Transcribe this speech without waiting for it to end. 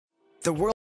The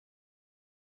world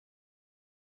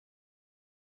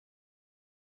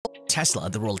Tesla,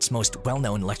 the world's most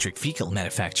well-known electric vehicle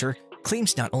manufacturer,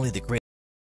 claims not only the great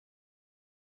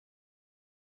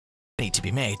money to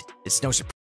be made, it's no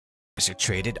surprise are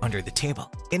traded under the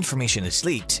table. Information is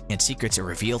leaked and secrets are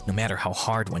revealed no matter how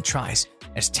hard one tries,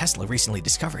 as Tesla recently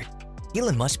discovered.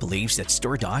 Elon Musk believes that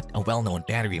StoreDot, a well-known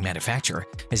battery manufacturer,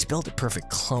 has built a perfect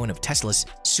clone of Tesla's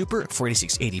Super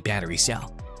 4680 battery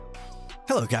cell.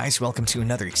 Hello guys, welcome to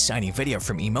another exciting video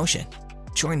from eMotion.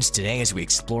 Join us today as we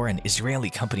explore an Israeli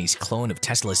company's clone of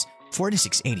Tesla's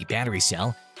 4680 battery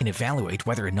cell and evaluate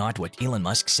whether or not what Elon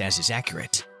Musk says is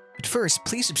accurate. But first,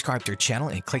 please subscribe to our channel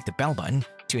and click the bell button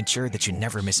to ensure that you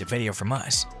never miss a video from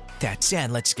us. That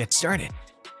said, let's get started.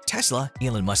 Tesla,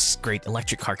 Elon Musk's great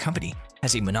electric car company,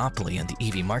 has a monopoly on the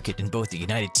EV market in both the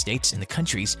United States and the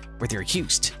countries where they're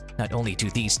used. Not only do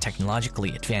these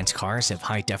technologically advanced cars have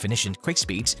high-definition quick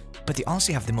speeds, but they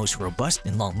also have the most robust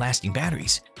and long-lasting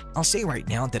batteries. I'll say right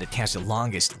now that it has the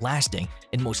longest-lasting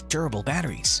and most durable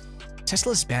batteries.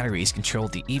 Tesla's batteries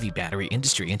controlled the EV battery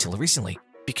industry until recently.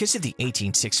 Because of the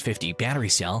 18650 battery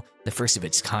cell, the first of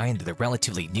its kind, the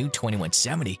relatively new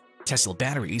 2170, Tesla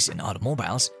batteries and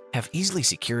automobiles have easily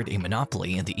secured a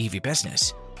monopoly in the EV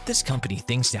business. This company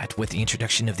thinks that with the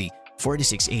introduction of the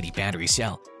 4680 battery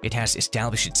cell, it has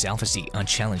established itself as the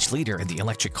unchallenged leader in the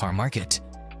electric car market.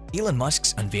 Elon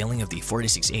Musk's unveiling of the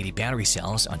 4680 battery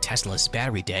cells on Tesla's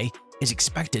Battery Day is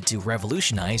expected to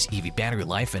revolutionize EV battery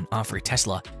life and offer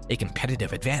Tesla a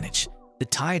competitive advantage. The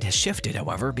tide has shifted,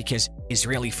 however, because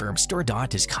Israeli firm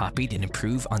StoreDot has copied and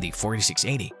improved on the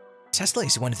 4680. Tesla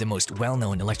is one of the most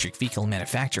well-known electric vehicle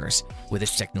manufacturers, with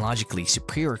its technologically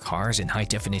superior cars and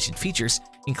high-definition features,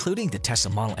 including the Tesla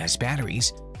Model S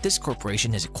batteries. This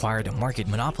corporation has acquired a market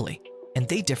monopoly, and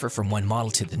they differ from one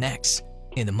model to the next.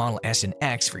 In the Model S and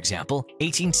X, for example,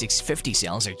 18650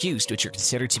 cells are used, which are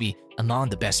considered to be among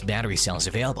the best battery cells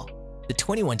available. The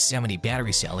 2170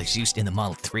 battery cell is used in the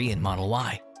Model 3 and Model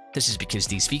Y. This is because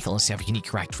these vehicles have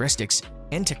unique characteristics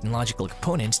and technological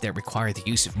components that require the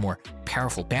use of more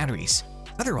powerful batteries.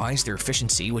 Otherwise, their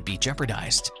efficiency would be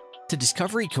jeopardized. The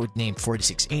discovery, codenamed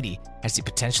 4680, has the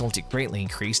potential to greatly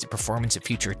increase the performance of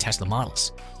future Tesla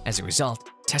models. As a result,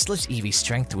 Tesla's EV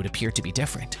strength would appear to be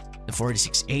different. The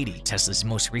 4680, Tesla's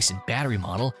most recent battery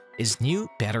model, is new,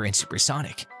 better, and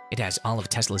supersonic. It has all of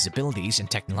Tesla's abilities and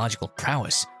technological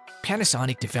prowess.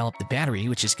 Panasonic developed the battery,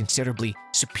 which is considerably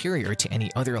superior to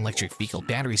any other electric vehicle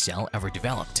battery cell ever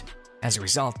developed. As a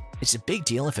result, it's a big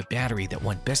deal if a battery that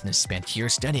one business spent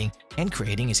years studying and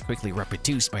creating is quickly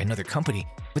reproduced by another company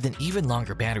with an even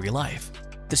longer battery life.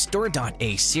 The StoreDot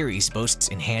A series boasts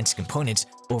enhanced components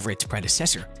over its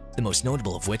predecessor, the most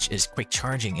notable of which is quick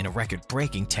charging in a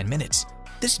record-breaking 10 minutes.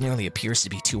 This nearly appears to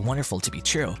be too wonderful to be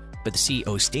true, but the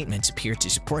CEO's statements appear to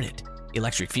support it.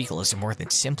 Electric vehicles are more than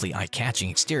simply eye-catching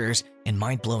exteriors and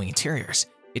mind-blowing interiors.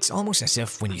 It's almost as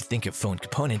if when you think of phone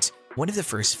components, one of the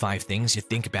first 5 things you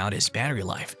think about is battery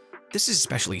life. This is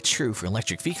especially true for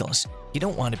electric vehicles. You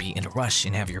don't want to be in a rush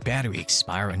and have your battery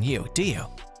expire on you, do you?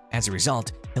 As a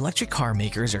result, electric car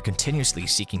makers are continuously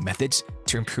seeking methods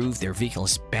to improve their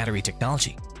vehicles' battery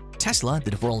technology. Tesla,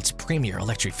 the world's premier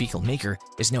electric vehicle maker,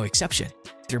 is no exception.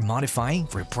 They're modifying,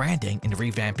 rebranding, and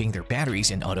revamping their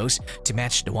batteries and autos to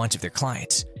match the wants of their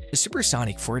clients. The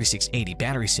supersonic 4680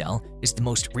 battery cell is the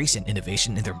most recent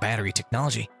innovation in their battery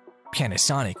technology.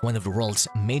 Panasonic, one of the world's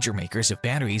major makers of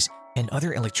batteries and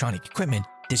other electronic equipment,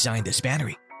 designed this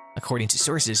battery. According to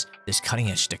sources, this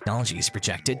cutting-edge technology is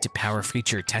projected to power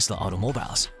future Tesla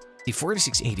automobiles. The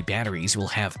 4680 batteries will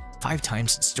have 5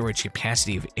 times the storage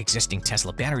capacity of existing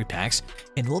Tesla battery packs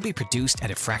and will be produced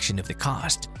at a fraction of the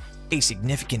cost, a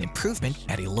significant improvement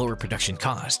at a lower production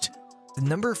cost. The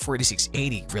number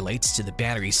 4680 relates to the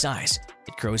battery size.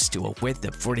 It grows to a width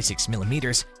of 46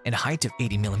 mm and a height of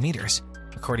 80 mm.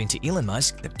 According to Elon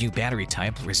Musk, the new battery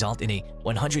type will result in a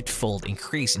 100-fold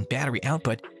increase in battery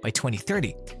output by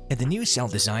 2030, and the new cell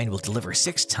design will deliver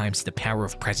 6 times the power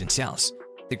of present cells.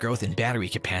 The growth in battery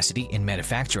capacity in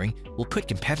manufacturing will put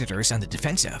competitors on the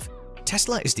defensive.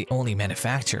 Tesla is the only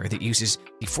manufacturer that uses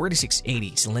the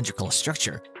 4680 cylindrical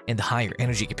structure, and the higher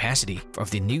energy capacity of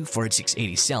the new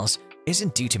 4680 cells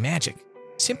isn't due to magic.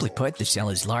 Simply put, the cell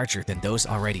is larger than those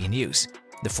already in use.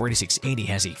 The 4680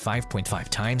 has a 5.5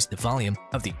 times the volume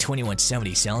of the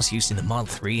 2170 cells used in the Model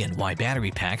 3 and Y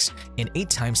battery packs, and 8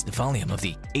 times the volume of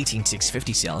the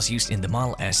 18650 cells used in the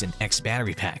Model S and X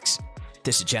battery packs.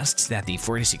 This suggests that the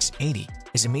 4680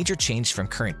 is a major change from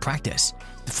current practice.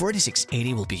 The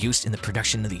 4680 will be used in the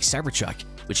production of the Cybertruck,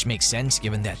 which makes sense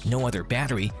given that no other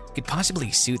battery could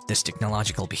possibly suit this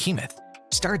technological behemoth.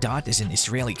 StoreDot is an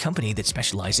Israeli company that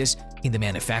specializes in the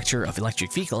manufacture of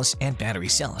electric vehicles and battery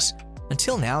cells.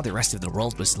 Until now, the rest of the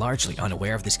world was largely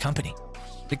unaware of this company.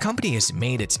 The company has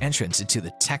made its entrance into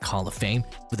the Tech Hall of Fame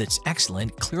with its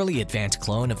excellent, clearly advanced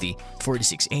clone of the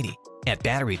 4680. At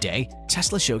Battery Day,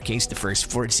 Tesla showcased the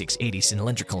first 4680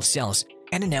 cylindrical cells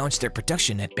and announced their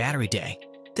production at Battery Day.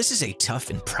 This is a tough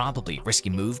and probably risky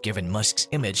move given Musk's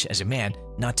image as a man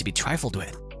not to be trifled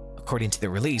with. According to the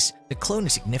release, the clone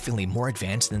is significantly more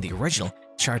advanced than the original,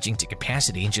 charging to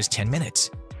capacity in just 10 minutes.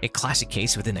 A classic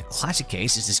case within a classic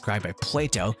case is described by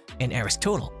Plato and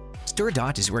Aristotle.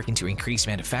 StoreDot is working to increase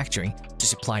manufacturing to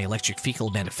supply electric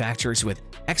vehicle manufacturers with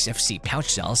XFC pouch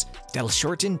cells that'll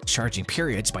shorten charging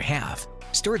periods by half.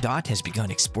 StoreDot has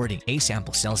begun exporting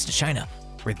A-sample cells to China,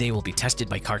 where they will be tested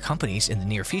by car companies in the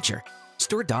near future.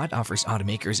 StoreDot offers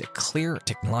automakers a clear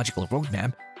technological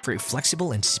roadmap for a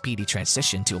flexible and speedy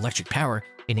transition to electric power,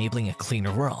 enabling a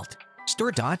cleaner world.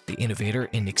 StoreDot, the innovator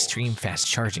in extreme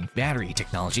fast-charging battery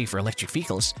technology for electric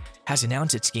vehicles, has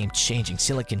announced its game-changing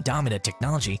silicon-dominant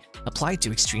technology applied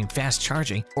to extreme fast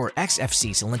charging, or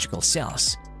XFC cylindrical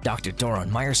cells. Dr.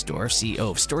 Doron Meyersdorf, CEO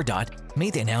of StoreDot,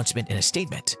 made the announcement in a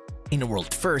statement. In a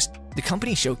world first, the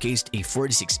company showcased a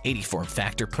 4680 form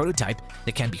factor prototype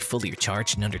that can be fully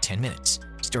charged in under 10 minutes.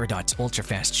 StoreDot's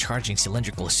ultra-fast charging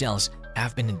cylindrical cells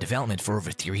have been in development for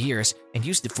over 3 years and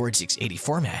use the 4680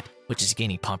 format, which is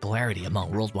gaining popularity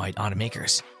among worldwide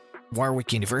automakers.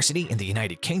 Warwick University in the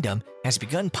United Kingdom has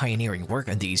begun pioneering work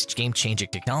on these game-changing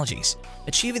technologies.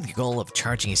 Achieving the goal of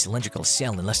charging a cylindrical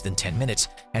cell in less than 10 minutes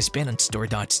has been on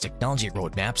StoreDot's technology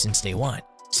roadmap since day one,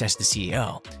 says the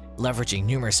CEO. Leveraging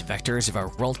numerous vectors of our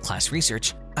world-class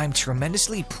research, I'm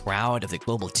tremendously proud of the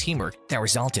global teamwork that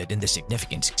resulted in this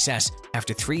significant success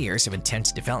after 3 years of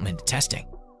intense development and testing.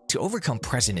 To overcome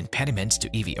present impediments to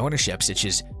EV ownership such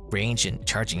as range and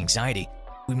charging anxiety,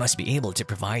 we must be able to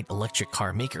provide electric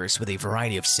car makers with a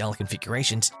variety of cell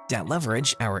configurations that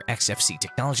leverage our XFC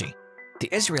technology. The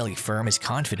Israeli firm is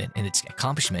confident in its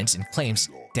accomplishments and claims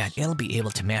that it'll be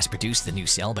able to mass-produce the new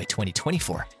cell by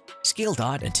 2024.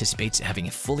 StoreDot anticipates having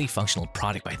a fully functional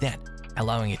product by then,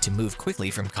 allowing it to move quickly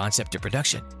from concept to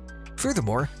production.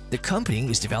 Furthermore, the company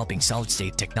is developing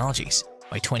solid-state technologies.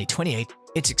 By 2028,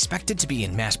 it's expected to be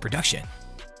in mass production.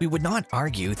 We would not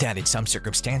argue that in some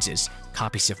circumstances,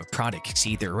 copies of a product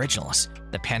exceed their originals.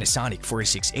 The Panasonic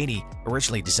 4680,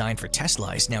 originally designed for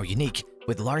Tesla, is now unique,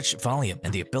 with large volume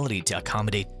and the ability to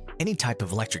accommodate any type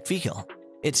of electric vehicle.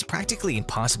 It's practically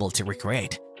impossible to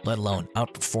recreate, let alone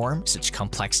outperform such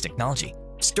complex technology.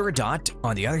 StoreDot,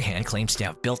 on the other hand, claims to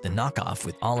have built a knockoff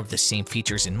with all of the same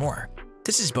features and more.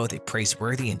 This is both a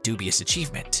praiseworthy and dubious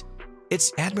achievement.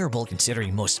 It's admirable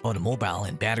considering most automobile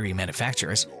and battery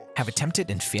manufacturers have attempted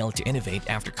and failed to innovate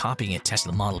after copying a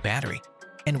Tesla model battery,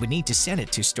 and would need to send it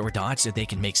to StoreDot so they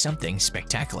can make something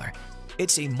spectacular.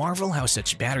 It's a marvel how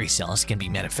such battery cells can be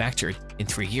manufactured in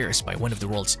 3 years by one of the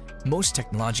world's most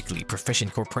technologically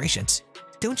proficient corporations.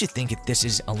 Don't you think that this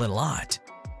is a little odd?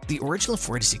 The original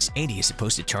 4680 is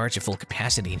supposed to charge a full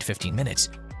capacity in 15 minutes,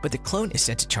 but the clone is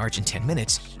set to charge in 10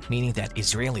 minutes, meaning that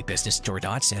Israeli business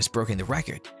StoreDot has broken the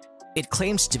record. It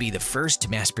claims to be the first to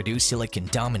mass-produce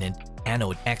silicon-dominant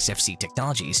anode XFC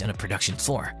technologies on a production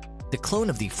floor. The clone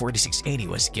of the 4680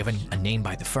 was given a name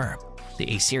by the firm. The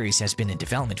A-series has been in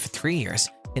development for 3 years,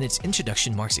 and its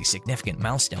introduction marks a significant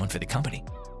milestone for the company.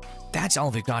 That's all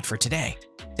we've got for today.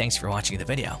 Thanks for watching the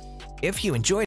video. If you enjoyed